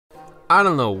I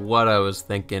don't know what I was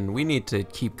thinking. We need to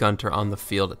keep Gunter on the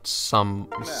field at some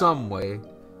way.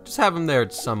 Just have him there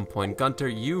at some point. Gunter,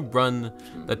 you run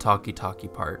the talkie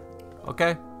part,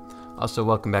 okay? Also,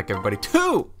 welcome back everybody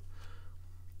to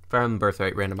from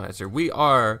Birthright Randomizer. We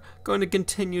are going to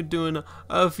continue doing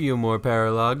a few more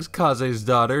paralogs. Kaze's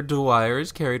daughter, Dwyer,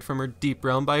 is carried from her deep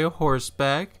realm by a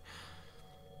horseback.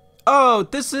 Oh,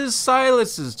 this is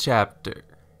Silas's chapter.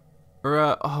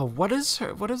 Or, oh, what is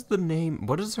her name?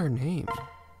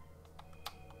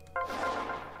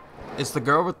 It's the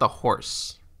girl with the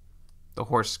horse. The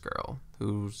horse girl,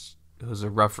 who's a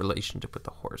rough relationship with the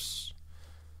horse.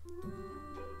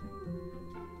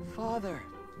 Father.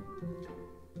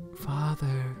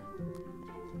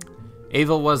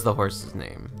 Ava was the horse's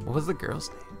name. What was the girl's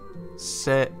name?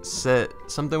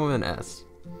 Something with an S.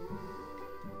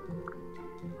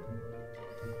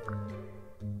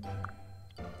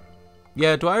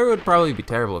 Yeah, Dwyer would probably be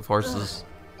terrible with horses.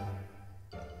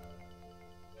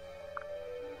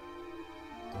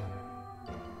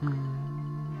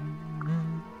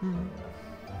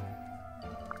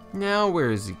 Now where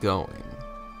is he going?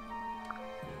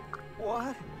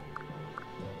 What?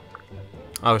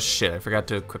 Oh shit, I forgot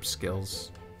to equip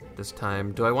skills this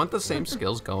time. Do I want the same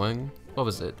skills going? What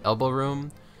was it? Elbow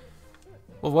room?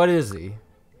 Well, what is he?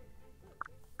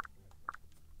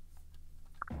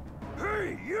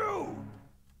 Hey, you!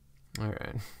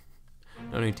 Alright.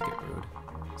 No need to get rude.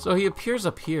 So he appears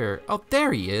up here. Oh,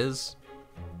 there he is!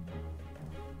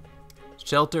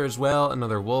 Shelter as well,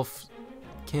 another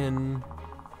wolfkin.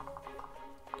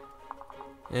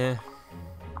 I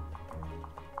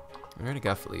already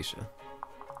got Felicia.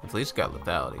 And Felicia got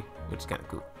lethality, which is kind of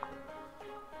cool.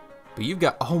 But you've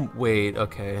got, oh wait,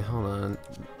 okay, hold on.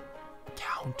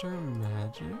 Counter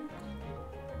magic?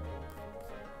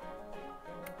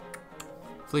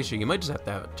 Felicia, you might just have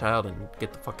to have a child and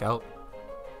get the fuck out.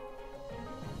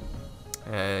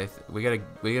 We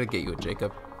gotta get you a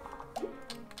Jacob.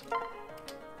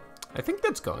 I think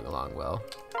that's going along well.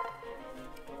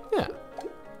 Yeah.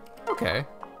 Okay.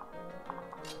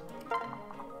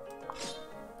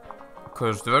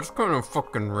 Cause that's kind of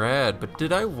fucking rad. But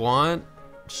did I want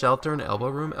shelter and elbow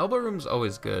room? Elbow room's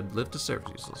always good. Live to serve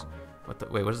is useless.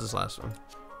 Wait, what is this last one?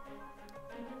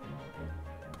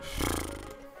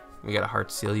 We gotta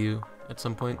heart seal you at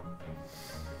some point.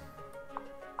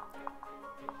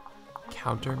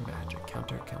 Counter magic.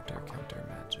 Counter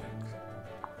magic.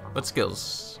 What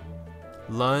skills?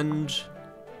 Lunge.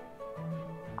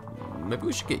 Maybe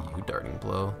we should get you darting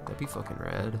blow. That'd be fucking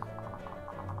rad.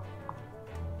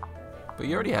 But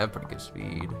you already have pretty good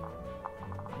speed.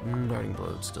 Darting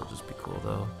blow would still just be cool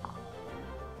though.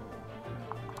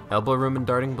 Elbow room and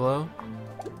darting blow?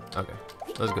 Okay,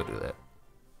 let's go do that.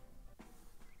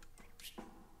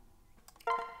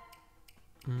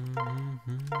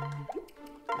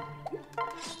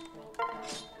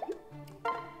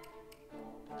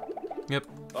 Yep.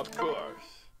 Of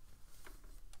course.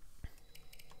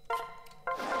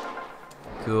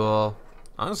 Cool.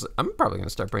 Honestly, I'm probably gonna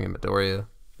start bringing Midoriya.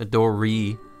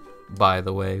 Midori, by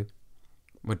the way.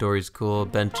 Midori's cool.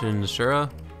 Benching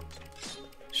Shura?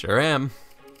 Sure am.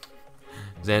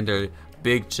 Xander,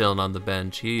 big chillin' on the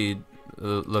bench. He,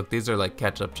 look, these are like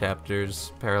catch-up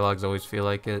chapters. Paralogs always feel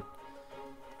like it.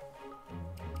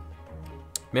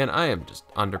 Man, I am just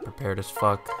underprepared as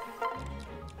fuck.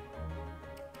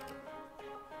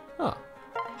 Oh.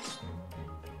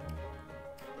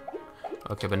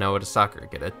 Okay, but now what does soccer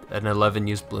get? An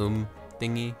 11-use bloom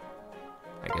thingy?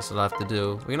 I guess I'll have to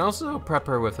do. We can also prep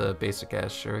her with a basic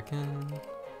ass shuriken.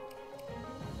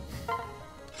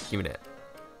 Give me that.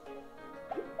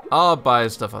 I'll buy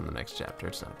stuff on the next chapter,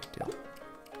 it's not a big deal.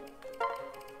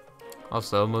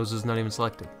 Also, Moses is not even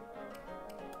selected.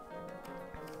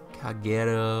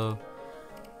 Kagero.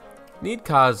 Need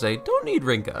Kaze, don't need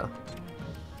Rinka.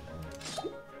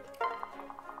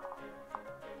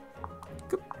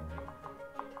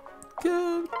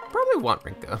 Probably want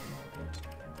Rinka.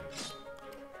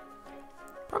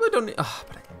 Probably don't need,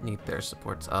 but I need their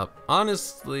supports up.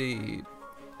 Honestly,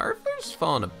 Arthur's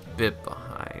fallen a bit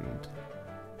behind.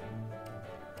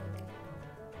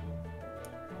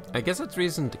 I guess that's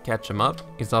reason to catch him up.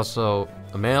 He's also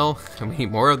a male, and we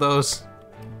need more of those.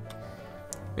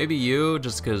 Maybe you,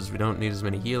 just because we don't need as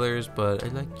many healers, but I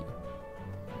like you.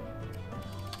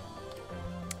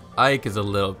 Ike is a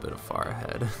little bit far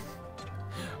ahead.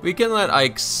 We can let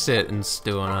Ike sit and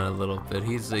stew on it a little bit.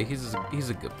 He's a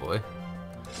good boy.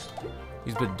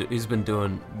 He's been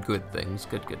doing good things,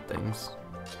 good things.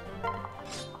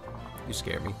 You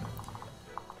scare me.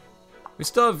 We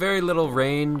still have very little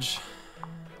range,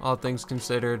 all things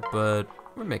considered, but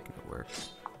we're making it work.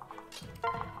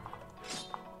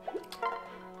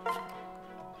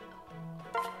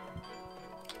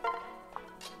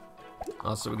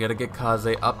 Also, we gotta get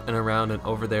Kaze up and around and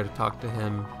over there to talk to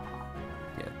him.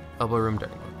 Yeah, elbow room,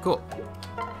 dining room. Cool.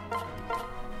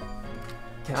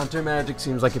 Counter magic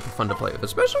seems like it'd be fun to play with,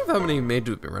 especially with how many mages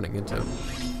we've been running into.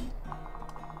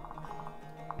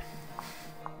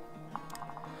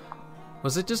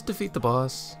 Was it just defeat the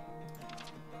boss?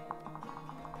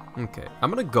 Okay, I'm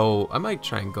gonna go. I might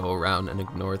try and go around and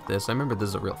ignore this. I remember this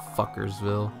is a real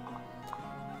fuckersville.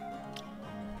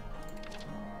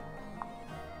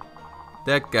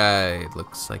 That guy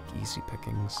looks like easy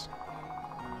pickings.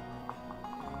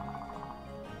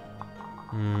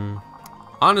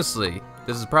 Honestly,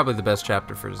 this is probably the best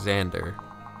chapter for Xander,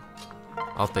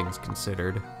 all things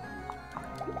considered.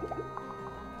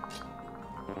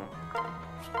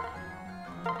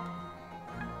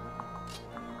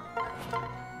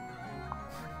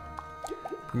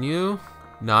 Can you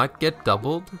not get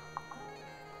doubled?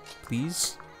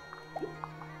 Please?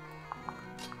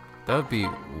 That would be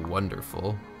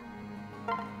wonderful.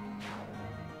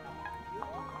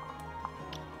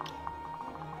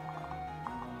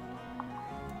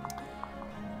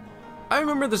 I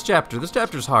remember this chapter. This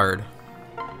chapter's hard.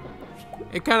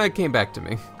 It kind of came back to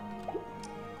me.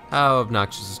 How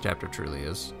obnoxious this chapter truly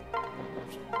is.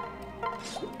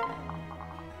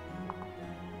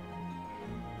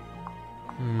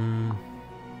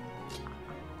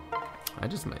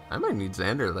 I might need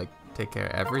Xander to, like, take care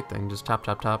of everything. Just chop,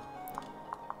 chop, chop.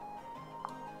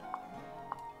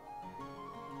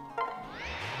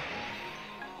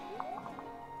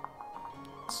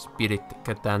 Spirit,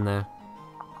 get down there.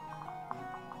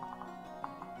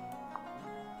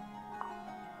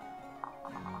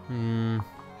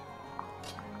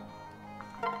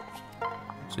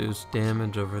 Zeus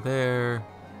damage over there.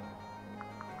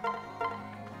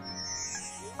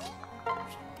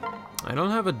 I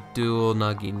don't have a dual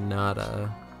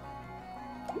Naginata,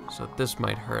 so this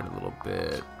might hurt a little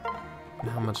bit.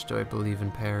 How much do I believe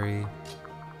in parry?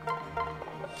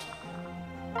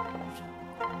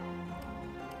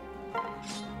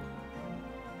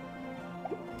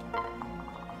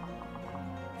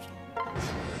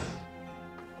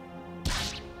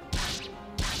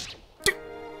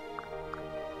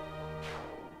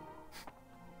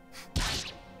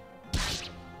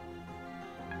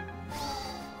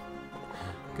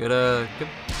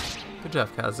 Good job,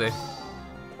 Kaze.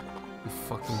 You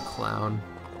fucking clown.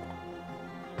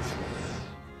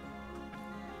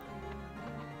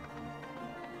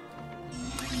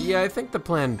 Yeah, I think the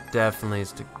plan definitely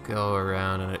is to go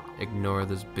around and ignore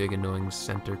this big annoying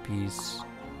centerpiece.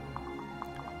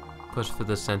 Push for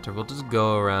the center. We'll just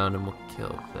go around and we'll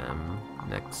kill them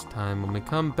next time when we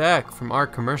come back from our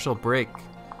commercial break.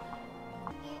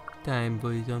 Time,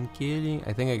 boys, I'm kidding.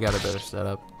 I think I got a better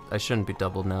setup. I shouldn't be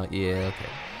doubled now. Yeah, okay.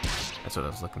 That's what I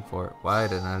was looking for. Why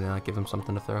did I not give him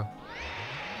something to throw?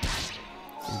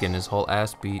 He's getting his whole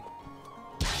ass beat.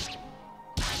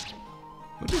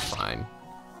 Which is fine.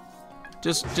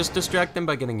 Just distract them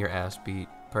by getting your ass beat.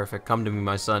 Perfect. Come to me,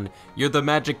 my son. You're the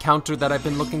magic counter that I've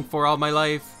been looking for all my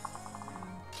life.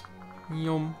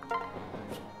 Yum.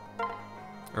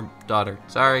 Or daughter.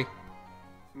 Sorry.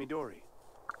 Midori.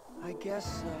 I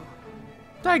guess so.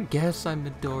 I guess I'm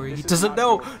Midori. He doesn't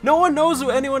know. No one knows who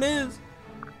anyone is.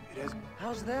 It is.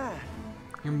 How's that?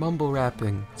 You're mumble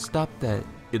rapping. Stop that.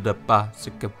 I'm gonna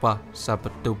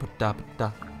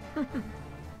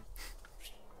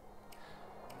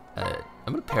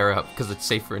pair up because it's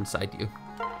safer inside you.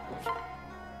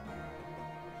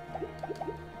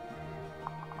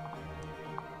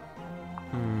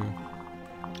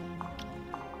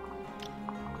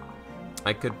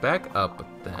 I could back up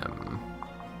with them.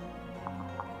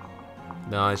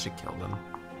 No, I should kill them.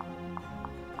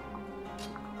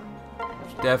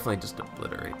 Definitely just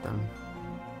obliterate them.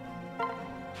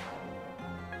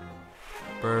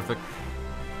 Perfect.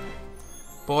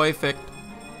 Perfect.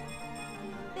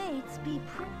 Fates be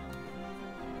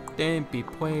Damn be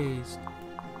praised.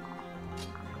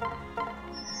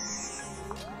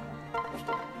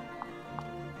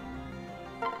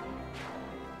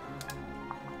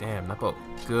 Damn, that boat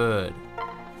good.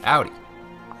 Howdy.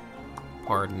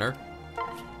 Partner.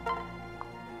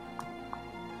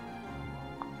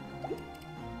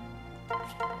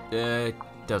 It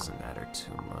doesn't matter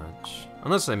too much.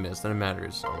 Unless I miss, then it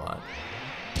matters a lot.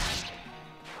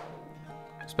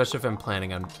 Especially if I'm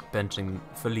planning on benching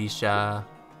Felicia.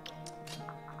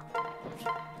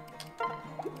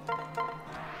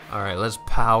 Alright, let's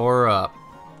power up.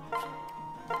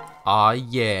 Aw,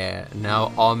 yeah.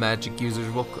 Now all magic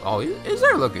users will... Oh, is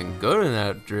there looking good in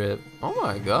that drip? Oh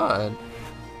my god.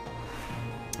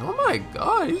 Oh my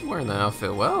god, he's wearing the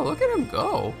outfit well. Look at him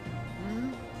go.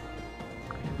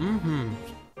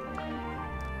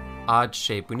 odd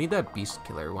shape. We need that beast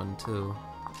killer one too.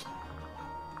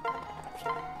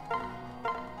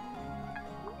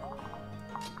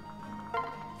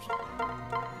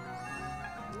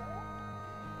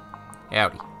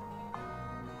 Howdy.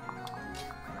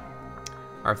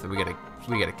 Arthur, we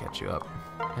gotta catch you up.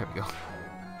 There we go.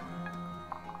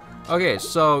 Okay,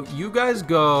 so you guys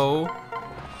go.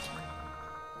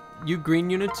 You green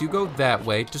units, you go that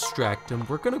way. Distract them.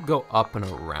 We're gonna go up and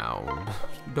around.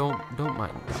 Don't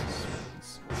mind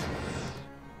us.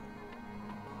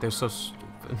 They're so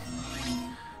stupid.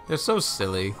 They're so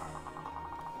silly.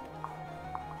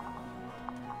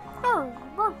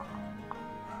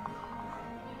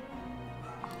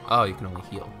 Oh, you can only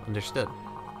heal. Understood.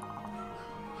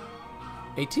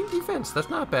 18 defense. That's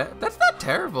not bad. That's not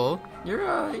terrible.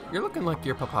 You're looking like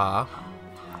your papa.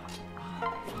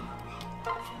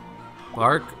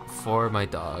 Bark for my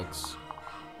dogs.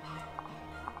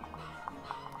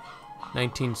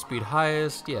 19 speed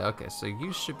highest. Yeah, okay, so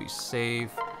you should be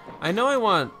safe. I know I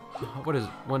want... What is...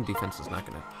 One defense is not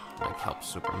gonna, like, help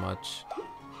super much.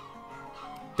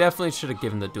 Definitely should have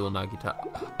given the dual Nagita.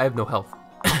 I have no health.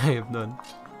 I have none.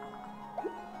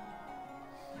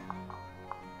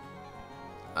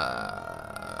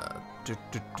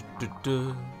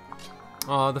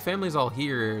 Oh, the family's all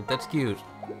here. That's cute.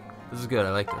 This is good.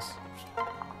 I like this.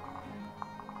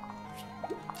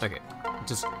 Okay,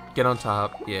 just get on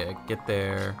top. Yeah, get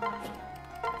there.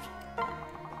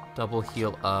 Double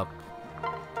heal up.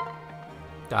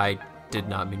 I did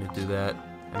not mean to do that.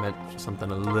 I meant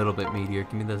something a little bit meatier.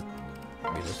 Give me this.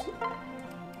 Give me this.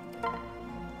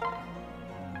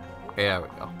 There we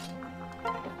go.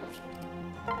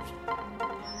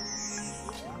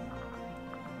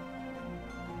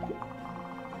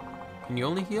 Can you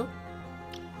only heal?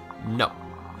 No.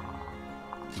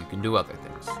 You can do other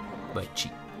things, like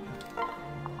cheat.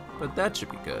 But that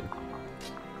should be good.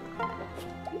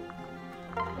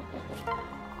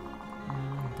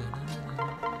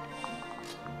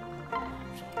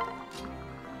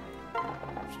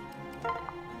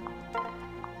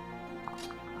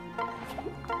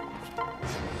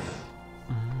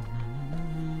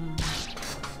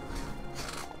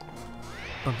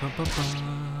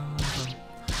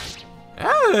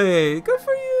 Hey, good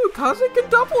for you. Kaze can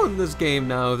double in this game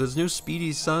now. This new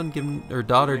speedy son giving or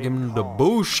daughter giving him the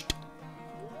boost.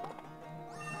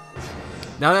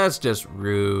 Now that's just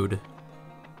rude.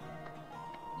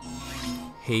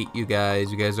 Hate you guys.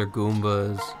 You guys are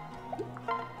Goombas.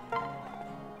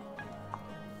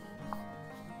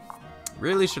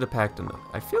 Really should have packed another.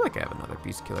 I feel like I have another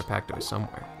beast killer packed away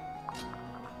somewhere.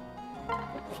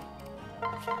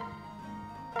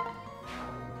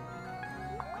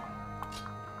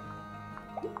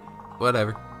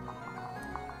 Whatever.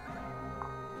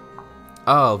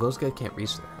 Oh, those guys can't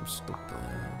reach there. I'm stupid.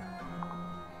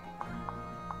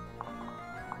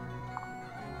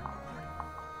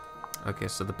 Okay,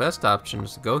 so the best option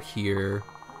is to go here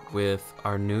with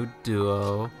our new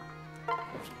duo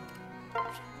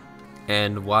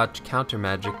and watch counter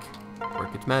magic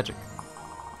work its magic.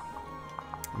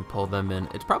 And pull them in.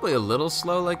 It's probably a little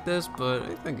slow like this, but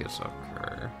I think it's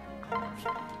okay.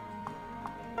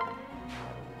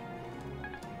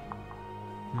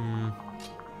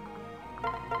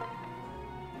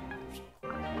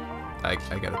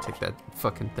 I gotta take that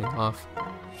fucking thing off.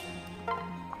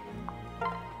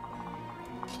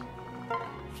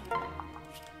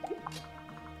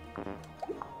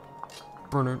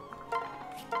 Burner.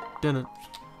 Dun it.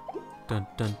 Dun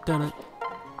dun dun it.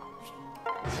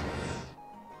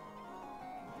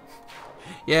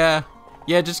 Yeah,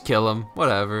 just kill him.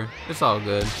 Whatever. It's all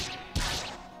good.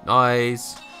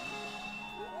 Nice.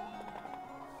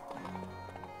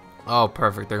 Oh,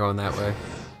 perfect. They're going that way.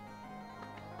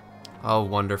 Oh,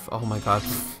 wonderful. Oh my god.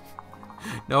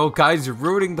 No, guys, you're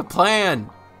ruining the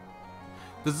plan.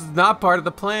 This is not part of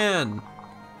the plan.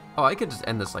 Oh, I could just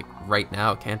end this like right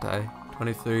now, can't I?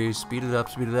 23, speed it up,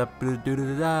 speed it up.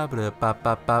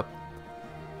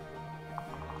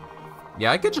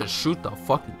 Yeah, I could just shoot the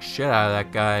fucking shit out of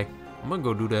that guy. I'm gonna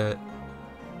go do that.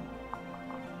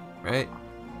 Right?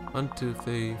 1, 2,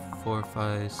 3, 4,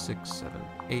 5, 6, 7,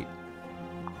 8.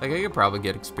 Like, I could probably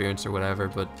get experience or whatever,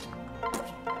 but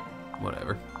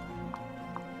whatever.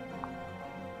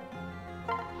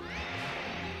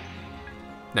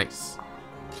 Nice.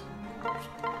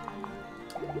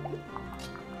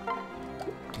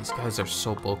 These guys are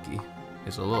so bulky.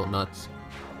 It's a little nuts.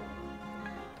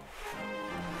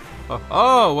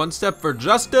 Oh, one step for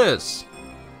justice.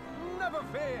 Never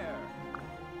fear.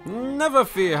 Never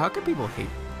fear. How could people hate?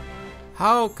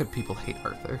 How could people hate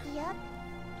Arthur? Yep.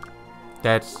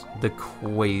 That's the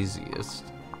craziest.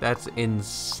 That's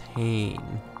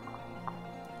insane.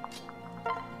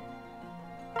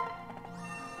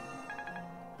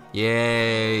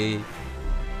 Yay.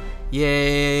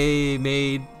 Yay,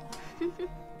 maid.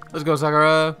 Let's go,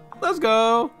 Sakura. Let's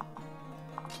go.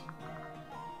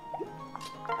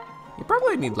 You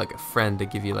probably need like a friend to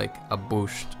give you like a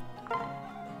boost.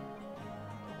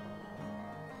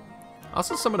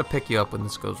 Also, someone to pick you up when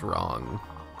this goes wrong,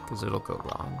 because it'll go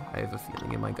wrong. I have a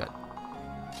feeling in my gut.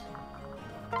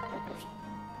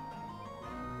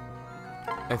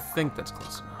 I think that's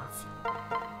close enough.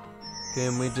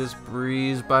 Can we just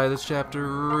breeze by this chapter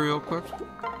real quick?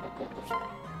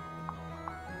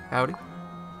 Howdy.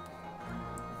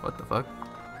 What the fuck?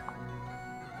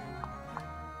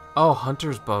 Oh,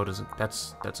 Hunter's boat isn't.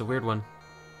 That's a weird one.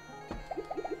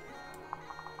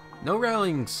 No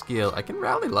rallying skill. I can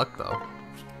rally luck though.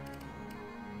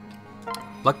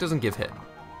 Luck doesn't give hit,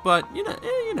 but you know,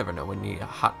 you never know when you need a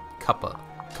hot cup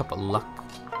of luck.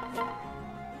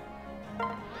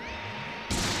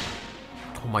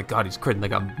 Oh my god, he's critting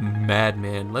like a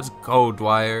madman. Let's go,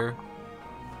 Dwyer.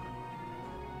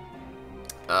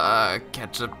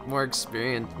 Catch up, more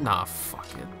experience. Nah, fuck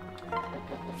it.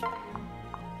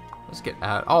 Let's get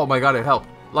out. Oh my god, it helped.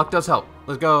 Luck does help.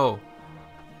 Let's go.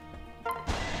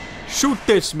 Shoot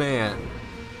this man.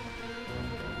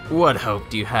 What hope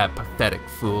do you have, pathetic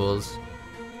fools?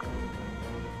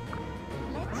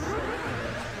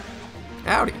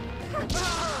 Howdy.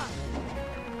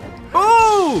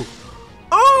 Oh!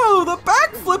 Oh, the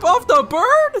backflip off the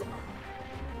bird?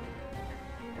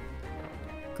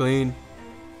 Clean.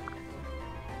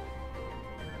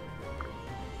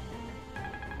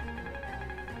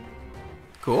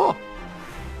 Cool.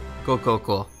 Cool, cool,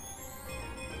 cool.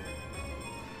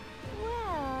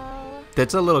 Well,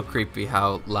 That's a little creepy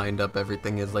how lined up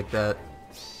everything is like that.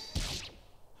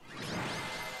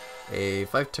 A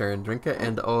 5-turn, Drinka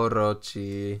and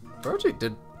Orochi. Orochi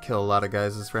did kill a lot of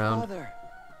guys this round. Mother.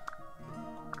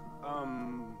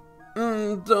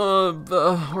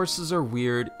 The horses are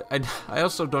weird. I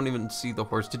also don't even see the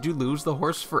horse. Did you lose the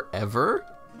horse forever?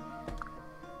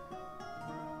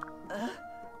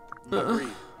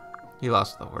 He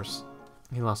lost the horse.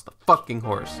 He lost the fucking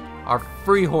horse. Our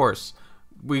free horse.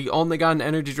 We only got an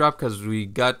energy drop because we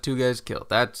got 2 guys killed.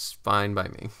 That's fine by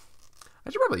me. I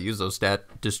should probably use those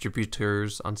stat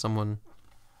distributors on someone.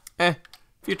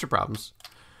 Future problems.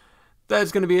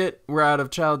 That's going to be it. We're out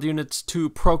of child units to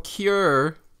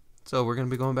procure. So we're going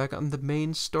to be going back on the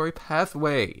main story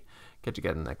pathway. Catch you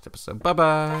guys in the next episode.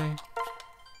 Bye-bye.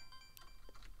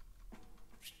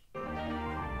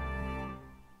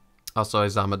 Also,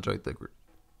 Izama joined the group.